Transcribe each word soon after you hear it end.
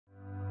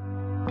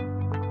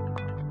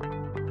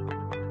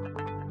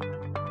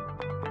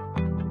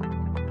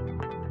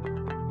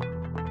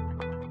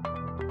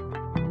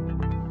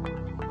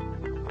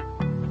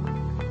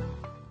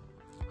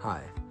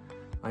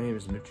My name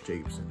is Mitch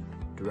Jacobsen,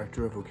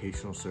 Director of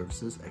Vocational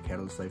Services at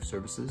Catalyst Life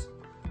Services,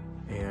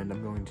 and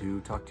I'm going to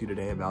talk to you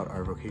today about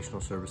our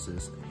vocational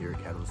services here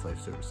at Catalyst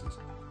Life Services.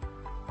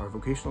 Our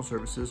vocational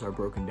services are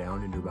broken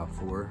down into about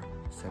 4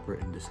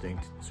 separate and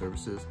distinct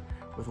services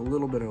with a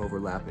little bit of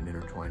overlap and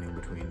intertwining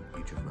between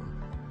each of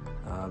them.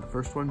 The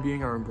first one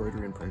being our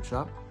embroidery and print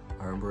shop.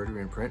 Our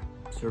embroidery and print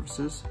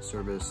services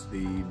service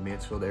the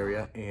Mansfield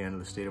area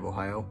and the state of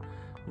Ohio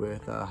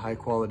with high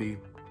quality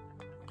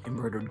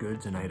embroidered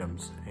goods and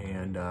items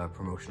and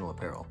promotional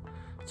apparel.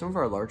 Some of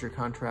our larger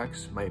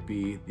contracts might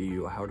be the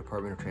Ohio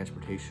Department of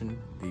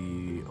Transportation,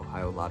 the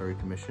Ohio Lottery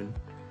Commission,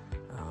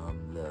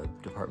 the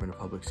Department of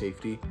Public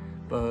Safety,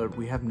 but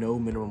we have no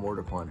minimum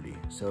order quantity.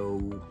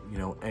 So,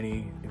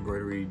 any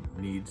embroidery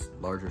needs,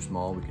 large or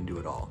small, we can do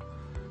it all.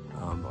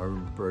 Our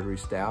embroidery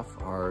staff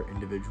are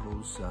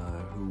individuals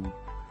who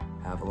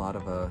have a lot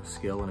of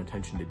skill and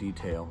attention to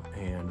detail,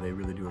 and they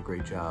really do a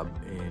great job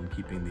in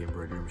keeping the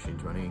embroidery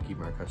machines running and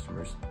keeping our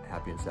customers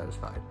happy and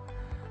satisfied.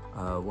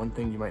 One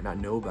thing you might not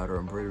know about our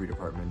embroidery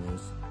department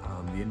is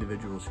the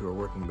individuals who are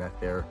working back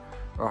there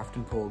are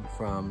often pulled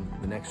from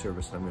the next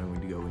service that I'm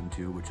going to go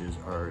into, which is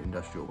our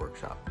industrial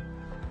workshop.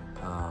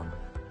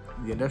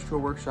 The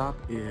industrial workshop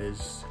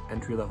is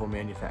entry-level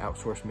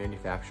outsourced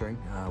manufacturing.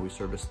 We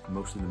service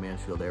most of the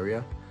Mansfield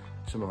area.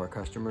 Some of our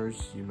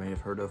customers you may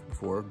have heard of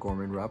before: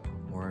 Gorman Rupp,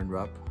 Warren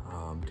Rupp,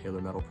 Taylor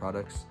Metal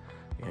Products,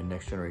 and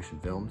Next Generation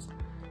Films.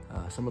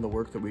 Some of the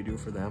work that we do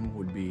for them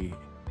would be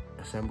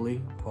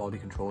assembly, quality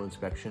control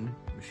inspection,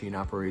 machine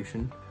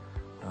operation.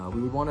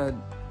 We would want to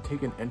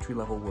take an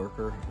entry-level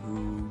worker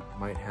who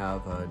might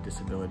have a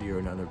disability or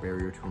another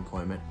barrier to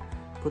employment,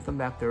 put them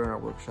back there in our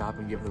workshop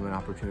and give them an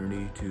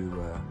opportunity to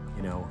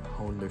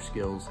hone their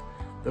skills.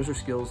 Those are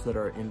skills that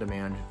are in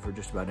demand for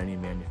just about any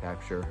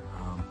manufacturer.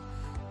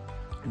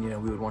 We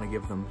would want to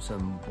give them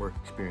some work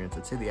experience.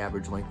 I'd say the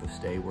average length of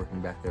stay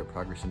working back there at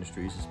Progress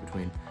Industries is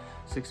between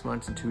 6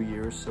 months and 2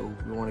 years, so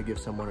we want to give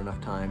someone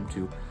enough time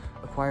to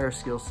acquire a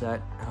skill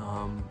set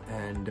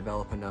and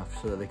develop enough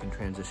so that they can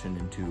transition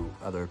into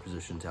other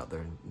positions out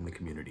there in the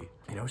community.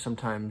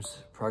 Sometimes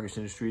Progress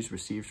Industries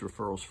receives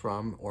referrals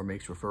from or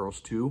makes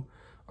referrals to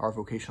our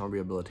Vocational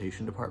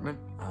Rehabilitation Department.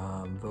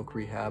 Voc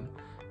Rehab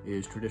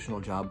is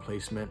traditional job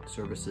placement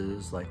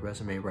services like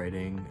resume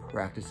writing,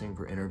 practicing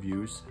for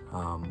interviews.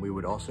 We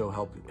would also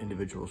help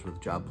individuals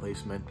with job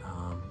placement.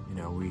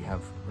 We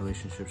have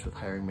relationships with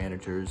hiring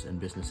managers and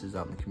businesses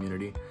out in the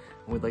community,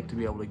 and we'd like to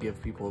be able to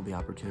give people the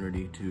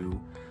opportunity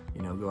to,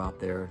 go out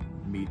there,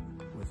 meet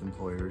with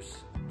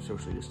employers,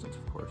 socially distanced,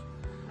 of course,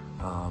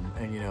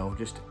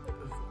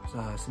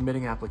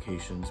 submitting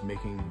applications,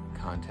 making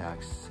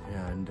contacts,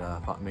 and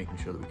making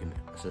sure that we can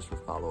assist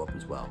with follow-up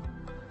as well.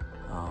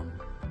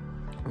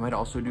 We might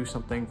also do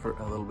something for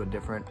a little bit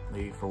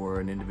differently for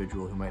an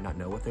individual who might not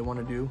know what they want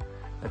to do.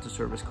 That's a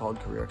service called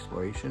Career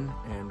Exploration,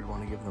 and we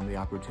want to give them the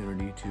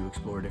opportunity to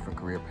explore different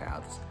career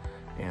paths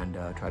and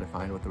try to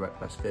find what the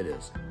best fit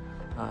is.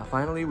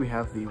 Finally, we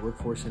have the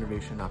Workforce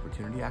Innovation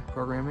Opportunity Act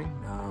programming,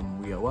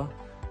 WIOA.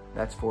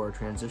 That's for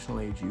transitional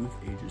age youth,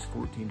 ages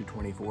 14 to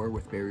 24,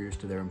 with barriers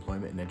to their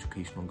employment and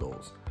educational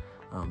goals.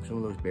 Some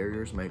of those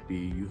barriers might be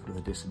youth with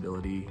a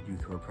disability,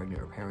 youth who are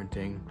pregnant or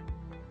parenting,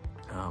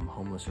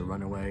 homeless or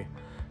runaway,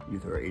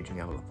 youth who are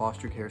aging out of the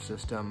foster care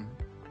system,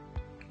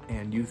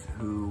 and youth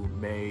who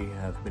may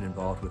have been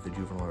involved with the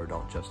juvenile or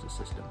adult justice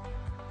system.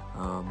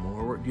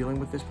 When we're dealing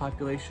with this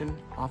population,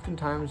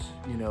 oftentimes,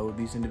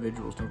 these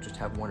individuals don't just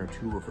have 1 or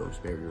 2 of those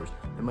barriers.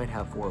 They might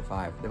have 4 or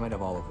 5. They might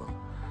have all of them.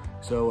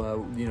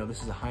 So,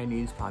 this is a high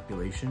needs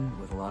population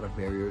with a lot of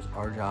barriers.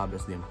 Our job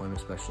as the employment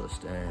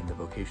specialist and the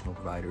vocational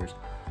providers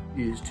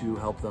is to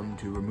help them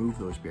to remove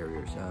those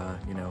barriers.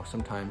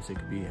 Sometimes it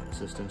could be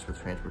assistance with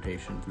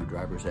transportation through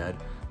driver's ed,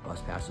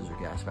 bus passes, or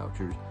gas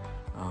vouchers.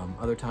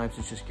 Other times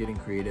it's just getting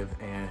creative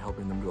and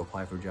helping them to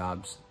apply for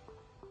jobs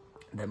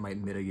that might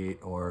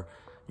mitigate or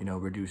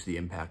reduce the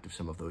impact of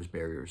some of those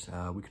barriers.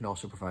 We can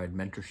also provide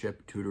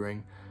mentorship,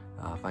 tutoring,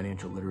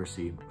 financial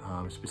literacy,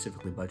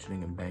 specifically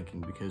budgeting and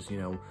banking, because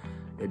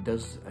it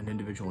does an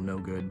individual no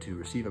good to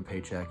receive a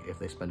paycheck if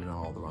they spend it on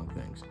all the wrong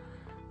things.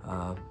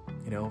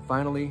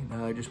 Finally,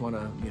 I just want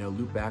to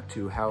loop back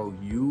to how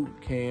you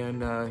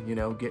can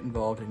get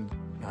involved and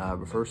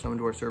refer someone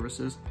to our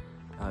services.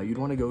 You'd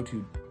want to go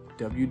to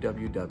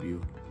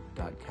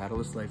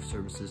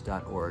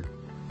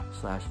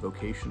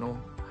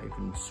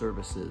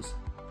www.catalystlifeservices.org/vocational-services.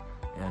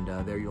 And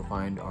there you'll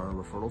find our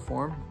referral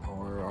form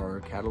or our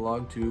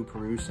catalog to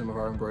peruse some of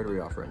our embroidery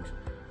offerings.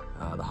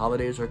 The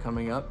holidays are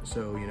coming up,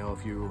 so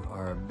if you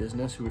are a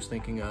business who is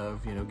thinking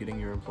of getting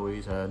your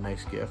employees a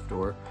nice gift,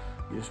 or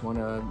you just want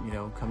to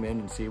come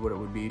in and see what it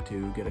would be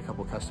to get a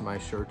couple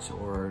customized shirts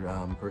or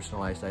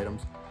personalized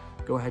items,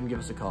 go ahead and give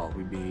us a call.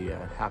 We'd be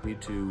happy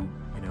to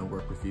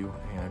work with you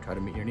and try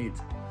to meet your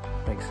needs.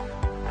 Thanks.